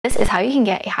This is how you can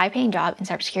get a high-paying job in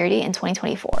cybersecurity in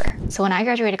 2024. So when I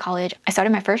graduated college, I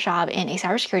started my first job in a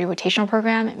cybersecurity rotational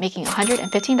program, making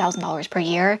 $115,000 per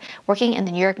year, working in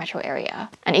the New York metro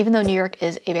area. And even though New York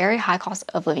is a very high cost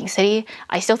of living city,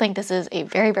 I still think this is a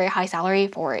very, very high salary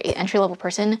for an entry-level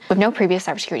person with no previous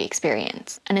cybersecurity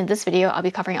experience. And in this video, I'll be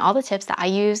covering all the tips that I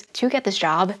use to get this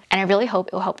job, and I really hope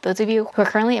it will help those of you who are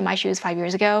currently in my shoes 5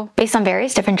 years ago. Based on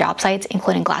various different job sites,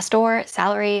 including Glassdoor,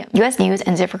 Salary, US News,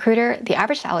 and ZipRecruiter, the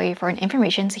average salary for an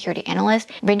information security analyst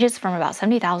ranges from about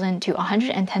 $70,000 to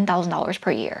 $110,000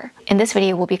 per year. In this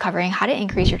video, we'll be covering how to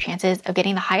increase your chances of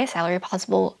getting the highest salary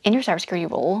possible in your cybersecurity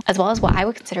role, as well as what I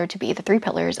would consider to be the 3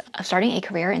 pillars of starting a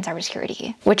career in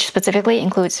cybersecurity, which specifically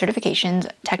includes certifications,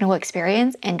 technical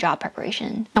experience, and job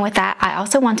preparation. And with that, I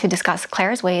also want to discuss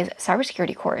Clarusway's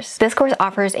cybersecurity course. This course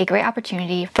offers a great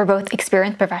opportunity for both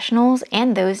experienced professionals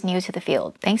and those new to the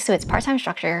field. Thanks to its part-time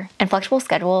structure and flexible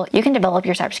schedule, you can develop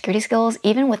your cybersecurity skills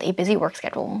even with a busy work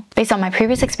schedule. Based on my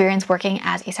previous experience working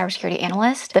as a cybersecurity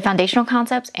analyst, the foundational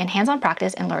concepts and hands-on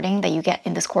practice and learning that you get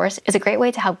in this course is a great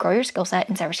way to help grow your skill set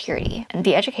in cybersecurity. And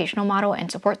the educational model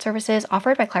and support services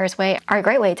offered by Clarusway are a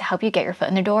great way to help you get your foot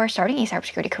in the door starting a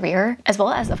cybersecurity career, as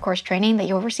well as, of course, training that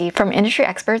you'll receive from industry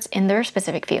experts in their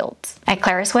specific fields. At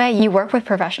Clarusway, you work with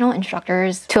professional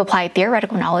instructors to apply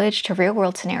theoretical knowledge to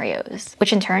real-world scenarios,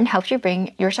 which in turn helps you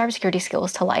bring your cybersecurity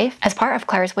skills to life. As part of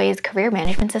Clarusway's career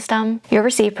management system, you'll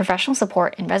receive professional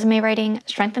support in resume writing,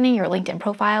 strengthening your LinkedIn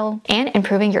profile, and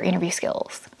improving your interview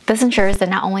skills. This ensures that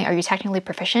not only are you technically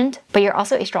proficient, but you're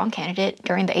also a strong candidate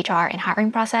during the HR and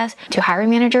hiring process to hiring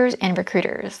managers and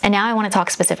recruiters. And now I want to talk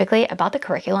specifically about the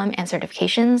curriculum and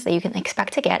certifications that you can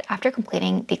expect to get after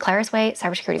completing the Clarusway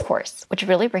cybersecurity course, which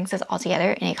really brings this all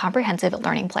together in a comprehensive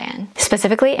learning plan,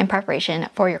 specifically in preparation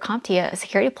for your CompTIA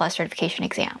Security Plus certification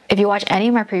exam. If you watch any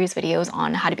of my previous videos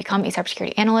on how to become a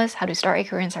cybersecurity analyst, how to start a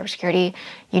career in cybersecurity,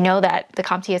 you know that the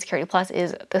CompTIA Security Plus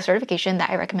is the certification that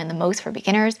I recommend the most for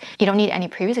beginners. You don't need any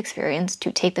previous experience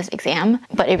to take this exam,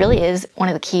 but it really is one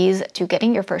of the keys to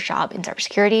getting your first job in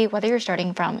cybersecurity, whether you're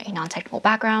starting from a non-technical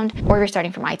background or you're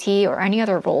starting from IT or any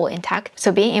other role in tech.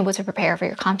 So being able to prepare for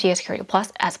your CompTIA Security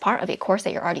Plus as part of a course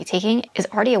that you're already taking is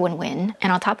already a win-win.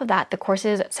 And on top of that, the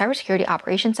course's Cybersecurity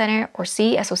Operations Center or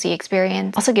CSOC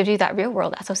experience also gives you that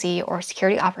real-world SOC or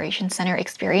Security Operations Center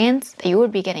experience that you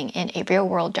would be getting in a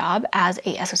real-world job as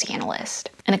a SOC analyst.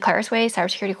 And the Clarusway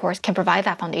cybersecurity course can provide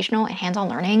that foundational and hands-on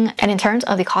learning. And in terms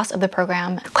of the cost of the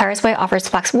program, Clarusway offers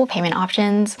flexible payment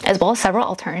options, as well as several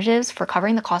alternatives for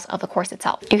covering the cost of the course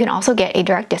itself. You can also get a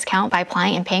direct discount by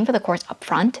applying and paying for the course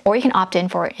upfront, or you can opt in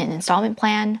for an installment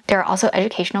plan. There are also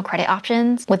educational credit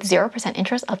options with 0%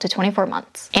 interest up to 24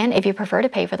 months. And if you prefer to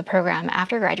pay for the program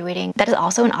after graduating, that is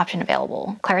also an option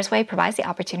available. Clarusway provides the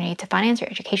opportunity to finance your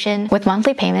education with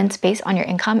monthly payments based on your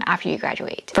income after you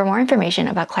graduate. For more information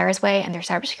about Clarusway and their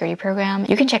cybersecurity program,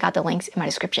 you can check out the links in my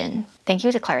description. Thank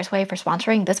you to Clarusway for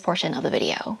sponsoring this portion of the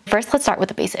video. First, let's start with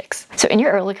the basics. So in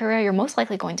your early career, you're most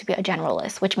likely going to be a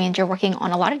generalist, which means you're working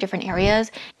on a lot of different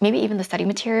areas. Maybe even the study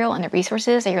material and the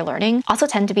resources that you're learning also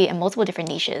tend to be in multiple different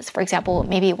niches. For example,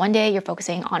 maybe one day you're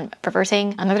focusing on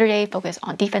reversing, another day focus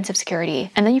on defensive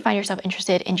security, and then you find yourself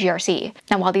interested in GRC.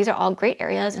 Now, while these are all great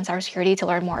areas in cybersecurity to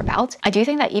learn more about, I do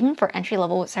think that even for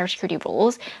entry-level cybersecurity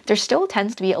roles, there still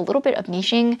tends to be a little bit of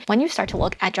niching when you start to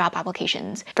look at job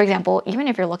applications. For example, even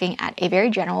if you're looking at a very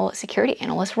general security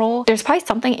analyst role, there's probably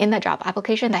something in that job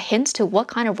application that hints to what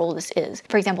kind of role this is.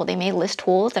 For example, they may list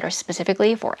tools that are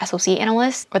specifically for SOC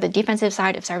analysts or the defensive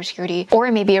side of cybersecurity, or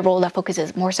it may be a role that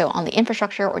focuses more so on the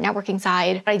infrastructure or networking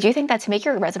side. But I do think that to make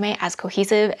your resume as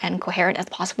cohesive and coherent as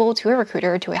possible to a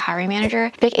recruiter, to a hiring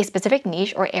manager, pick a specific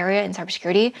niche or area in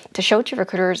cybersecurity to show to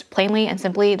recruiters plainly and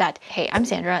simply that, hey, I'm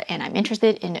Sandra and I'm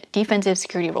interested in defensive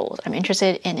security roles. I'm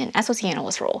interested in an SOC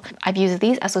analyst role. I've used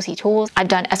these SOC tools. I've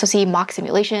done SOC mock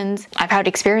simulations. I've had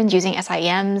experience using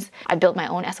SIEMs. I built my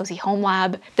own SOC home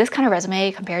lab. This kind of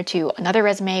resume compared to another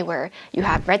resume where you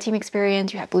have red team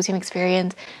experience, you have blue team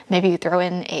experience, maybe you throw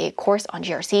in a course on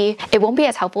GRC, it won't be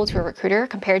as helpful to a recruiter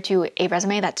compared to a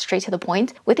resume that's straight to the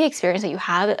point with the experience that you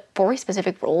have for a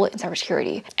specific role in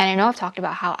cybersecurity. And I know I've talked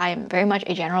about how I am very much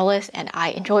a generalist and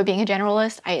I enjoy being a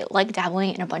generalist. I like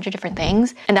dabbling in a bunch of different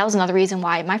things. And that was another reason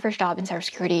why my first job in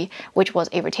cybersecurity, which was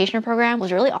a rotational program,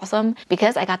 was really awesome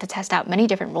because I got to test out many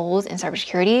different roles in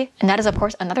cybersecurity. And that is, of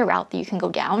course, another route that you can go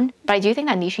down. But I do think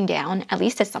that niching down, at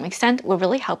least to some extent, will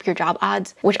really help your job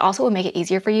odds, which also will make it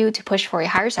easier for you to push for a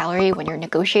higher salary when you're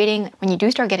negotiating, when you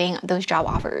do start getting those job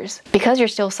offers. Because you're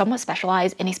still somewhat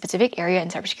specialized in a specific area in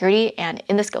cybersecurity and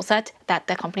in the skill set that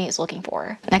the company is looking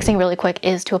for. Next thing really quick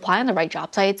is to apply on the right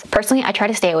job sites. Personally, I try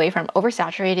to stay away from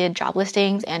oversaturated job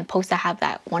listings and posts that have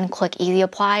that one-click easy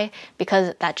apply,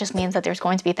 because that just means that there's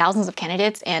going to be thousands of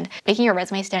candidates, and making your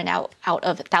resume stand out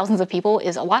of thousands of people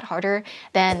is a lot harder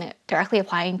than directly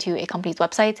applying to a company's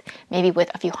website, maybe with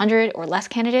a few hundred or less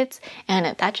candidates,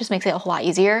 and that just makes it a whole lot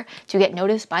easier to get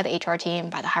noticed by the HR team,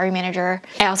 by the hiring manager.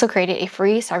 I also created a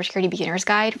free cybersecurity beginner's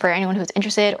guide for anyone who's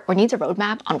interested or needs a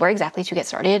roadmap on where exactly to get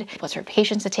started, what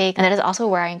certifications to take, and that is also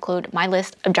where I include my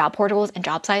list of job portals and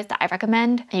job sites that I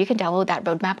recommend, and you can download that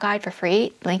roadmap guide for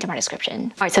free, linked in my description.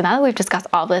 All right, so now that we've discussed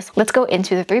all of this, let's go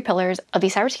into the 3 pillars of the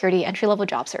cybersecurity entry-level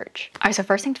job search. All right, so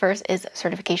first things first is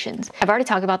certifications. I've already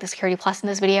talked about the Security Plus in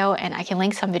this video, and I can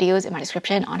link some videos in my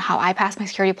description on how I passed my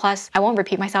Security Plus. I won't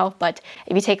repeat myself, but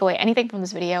if you take away anything from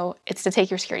this video, it's to take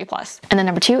your Security Plus. And then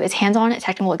number 2 is hands-on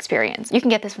technical experience. You can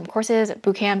get this from courses,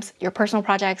 boot camps, your personal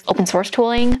projects, open source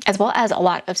tooling, as well as a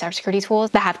lot of cybersecurity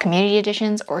tools that have community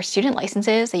editions or student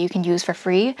licenses that you can use for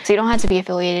free. So you don't have to be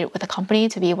affiliated with a company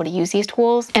to be able to use these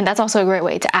tools. And that's also a great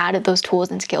way to add those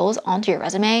tools and skills onto your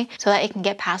resume so that it can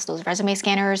get past those resume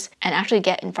scanners and actually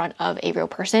get in front of a real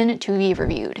person to be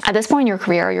reviewed. At this point in your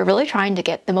career, you're really trying to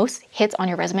get the most hits on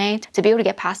your resume to be able to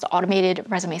get past the automated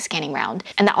resume scanning round.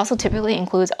 And that also typically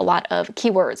includes a lot of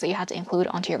keywords that you have to include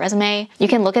onto your resume. You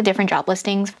can look at different job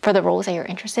listings for the roles that you're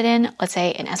interested in, let's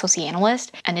say an SOC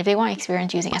analyst, and if they want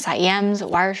experience using SIEMs,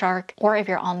 Wireshark, or if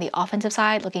you're on the offensive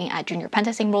side looking at junior pen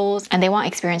testing roles and they want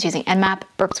experience using Nmap,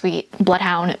 Burp Suite,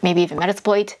 Bloodhound, maybe even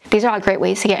Metasploit. These are all great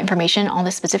ways to get information on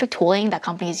the specific tooling that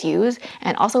companies use,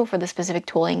 and also for the specific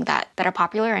tooling that are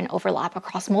popular and overlap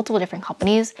across multiple different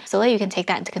companies, so that you can take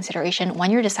that into consideration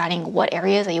when you're deciding what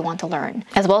areas that you want to learn,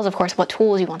 as well as of course what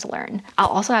tools you want to learn. I'll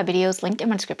also have videos linked in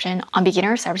my description on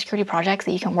beginner cybersecurity projects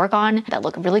that you can work on that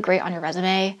look really great on your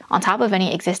resume, on top of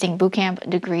any existing bootcamp,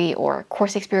 degree, or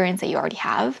course experience that you already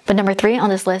have. But number 3 on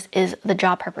this list is the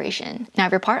job preparation. Now,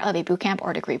 if you're part of a bootcamp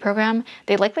or degree program,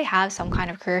 they likely have some kind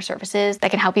of career services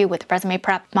that can help you with resume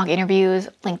prep, mock interviews,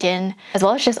 LinkedIn, as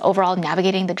well as just overall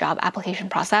navigating the job application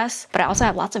process. But I also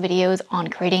have lots of videos on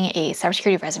creating a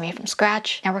cybersecurity resume from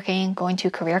scratch, networking, going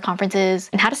to career conferences,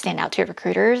 and how to stand out to your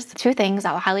recruiters. 2 things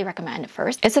I would highly recommend.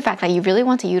 First, it's the fact that you really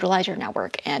want to utilize your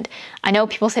network. And I know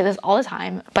people say this all the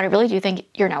time, but I really do think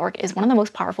your network is one of the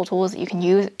most powerful tools that you can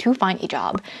use to find a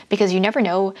job, because you never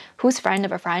know whose friend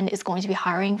of a friend is going to be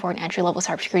hiring for an entry-level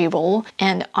cybersecurity role.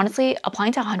 And honestly,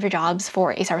 applying to 100 jobs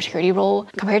for a cybersecurity role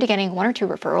compared to getting 1 or 2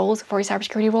 referrals for a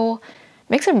cybersecurity role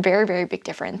makes a very, very big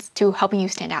difference to helping you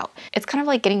stand out. It's kind of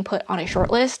like getting put on a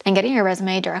short list and getting your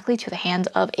resume directly to the hands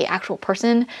of an actual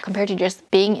person compared to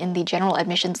just being in the general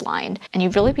admissions line. And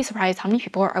you'd really be surprised how many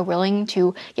people are willing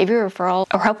to give you a referral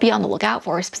or help you on the lookout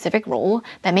for a specific role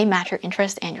that may match your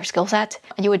interest and your skill set.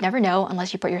 And you would never know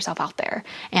unless you put yourself out there.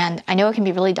 And I know it can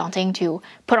be really daunting to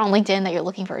put on LinkedIn that you're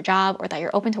looking for a job or that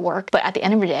you're open to work, but at the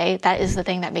end of the day, that is the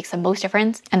thing that makes the most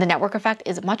difference. And the network effect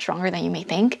is much stronger than you may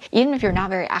think. Even if you're not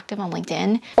very active on LinkedIn,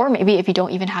 or maybe if you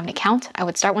don't even have an account, I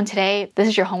would start one today. This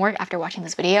is your homework after watching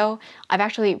this video. I've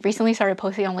actually recently started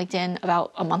posting on LinkedIn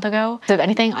about a month ago. So if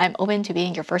anything, I'm open to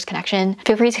being your first connection.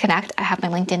 Feel free to connect. I have my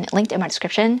LinkedIn linked in my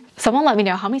description. Someone let me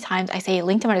know how many times I say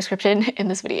linked in my description in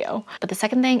this video. But the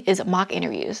second thing is mock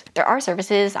interviews. There are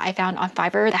services I found on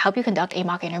Fiverr that help you conduct a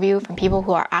mock interview from people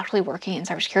who are actually working in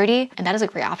cybersecurity, and that is a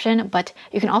great option. But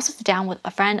you can also sit down with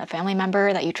a friend, a family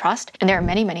member that you trust, and there are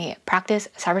many, many practice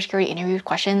cybersecurity interview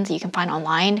questions you can find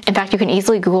online. In fact, you can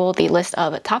easily Google the list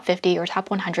of top 50 or top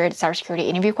 100 cybersecurity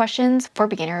interview questions for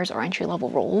beginners or entry-level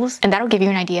roles, and that'll give you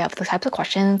an idea of the types of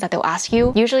questions that they'll ask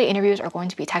you. Usually interviews are going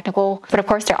to be technical, but of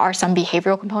course there are some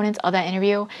behavioral components of that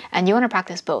interview, and you want to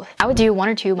practice both. I would do 1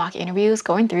 or 2 mock interviews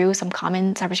going through some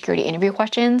common cybersecurity interview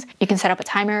questions. You can set up a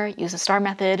timer, use the STAR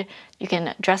method, you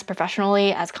can dress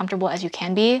professionally, as comfortable as you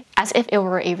can be, as if it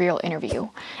were a real interview.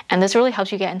 And this really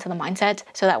helps you get into the mindset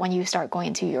so that when you start going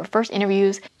into your first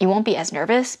interviews, you won't be as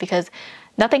nervous, because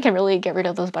nothing can really get rid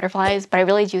of those butterflies, but I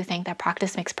really do think that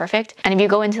practice makes perfect. And if you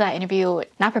go into that interview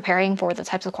not preparing for the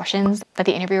types of questions that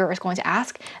the interviewer is going to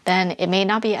ask, then it may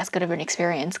not be as good of an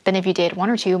experience than if you did 1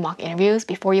 or 2 mock interviews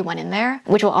before you went in there,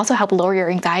 which will also help lower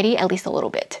your anxiety at least a little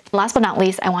bit. Last but not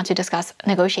least, I want to discuss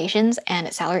negotiations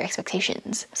and salary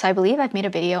expectations. So I believe I've made a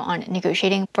video on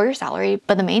negotiating for your salary,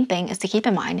 but the main thing is to keep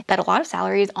in mind that a lot of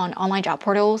salaries on online job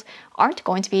portals aren't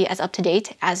going to be as up to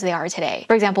date as they are today.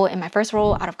 For example, in my first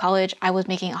role out of college, I was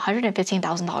making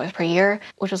 $115,000 per year,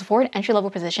 which was for an entry-level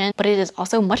position, but it is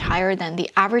also much higher than the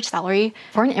average salary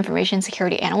for an information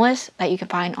security analyst that you can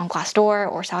find on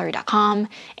Glassdoor or salary.com.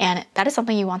 And that is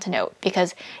something you want to note,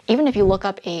 because even if you look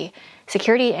up a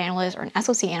security analyst or an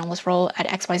SOC analyst role at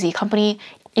XYZ company,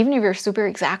 even if you're super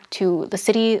exact to the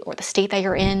city or the state that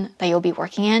you're in, that you'll be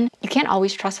working in, you can't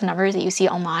always trust the numbers that you see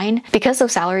online because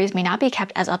those salaries may not be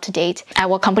kept as up to date at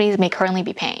what companies may currently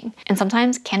be paying. And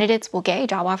sometimes candidates will get a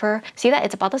job offer, see that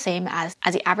it's about the same as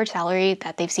the average salary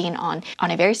that they've seen on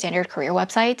a very standard career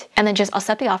website, and then just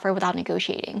accept the offer without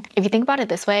negotiating. If you think about it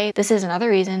this way, this is another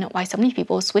reason why so many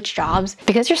people switch jobs,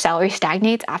 because your salary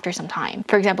stagnates after some time.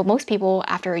 For example, most people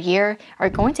after a year are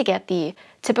going to get the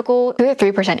typical 2 to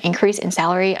 3% increase in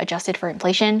salary adjusted for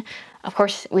inflation. Of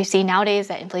course, we've seen nowadays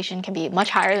that inflation can be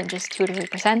much higher than just 2 to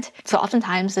 3%. So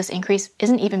oftentimes this increase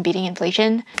isn't even beating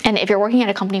inflation. And if you're working at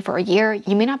a company for a year,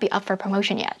 you may not be up for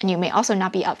promotion yet, and you may also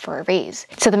not be up for a raise.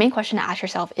 So the main question to ask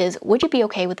yourself is, would you be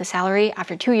okay with the salary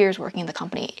after 2 years working in the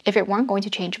company if it weren't going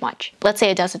to change much? Let's say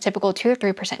it does a typical 2 or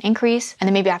 3% increase, and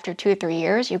then maybe after 2 or 3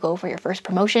 years, you go for your first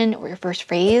promotion or your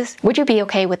first raise. Would you be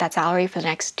okay with that salary for the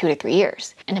next 2 to 3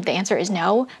 years? And if the answer is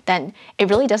no, then it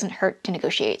really doesn't hurt to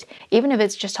negotiate. Even if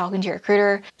it's just talking to your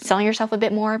recruiter, selling yourself a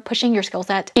bit more, pushing your skill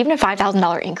set. Even a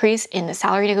 $5,000 increase in the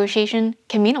salary negotiation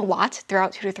can mean a lot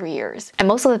throughout 2 to 3 years. And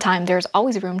most of the time, there's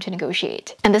always room to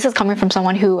negotiate. And this is coming from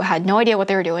someone who had no idea what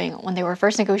they were doing when they were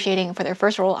first negotiating for their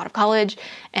first role out of college,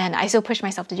 and I still pushed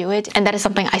myself to do it, and that is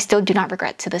something I still do not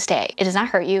regret to this day. It does not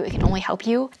hurt you, it can only help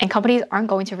you, and companies aren't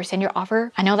going to rescind your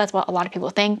offer. I know that's what a lot of people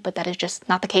think, but that is just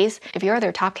not the case. If you are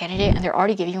their top candidate and they're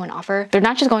already giving you an offer, they're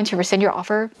not just going to rescind your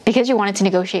offer because you wanted to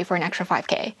negotiate for an extra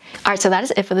 5K. Alright, so that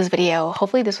is it for this video.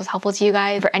 Hopefully this was helpful to you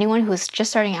guys. For anyone who is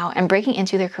just starting out and breaking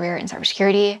into their career in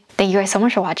cybersecurity, thank you guys so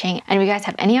much for watching. And if you guys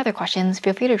have any other questions,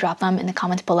 feel free to drop them in the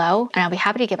comments below, and I'll be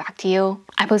happy to get back to you.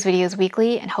 I post videos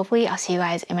weekly, and hopefully I'll see you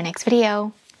guys in my next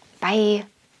video. Bye!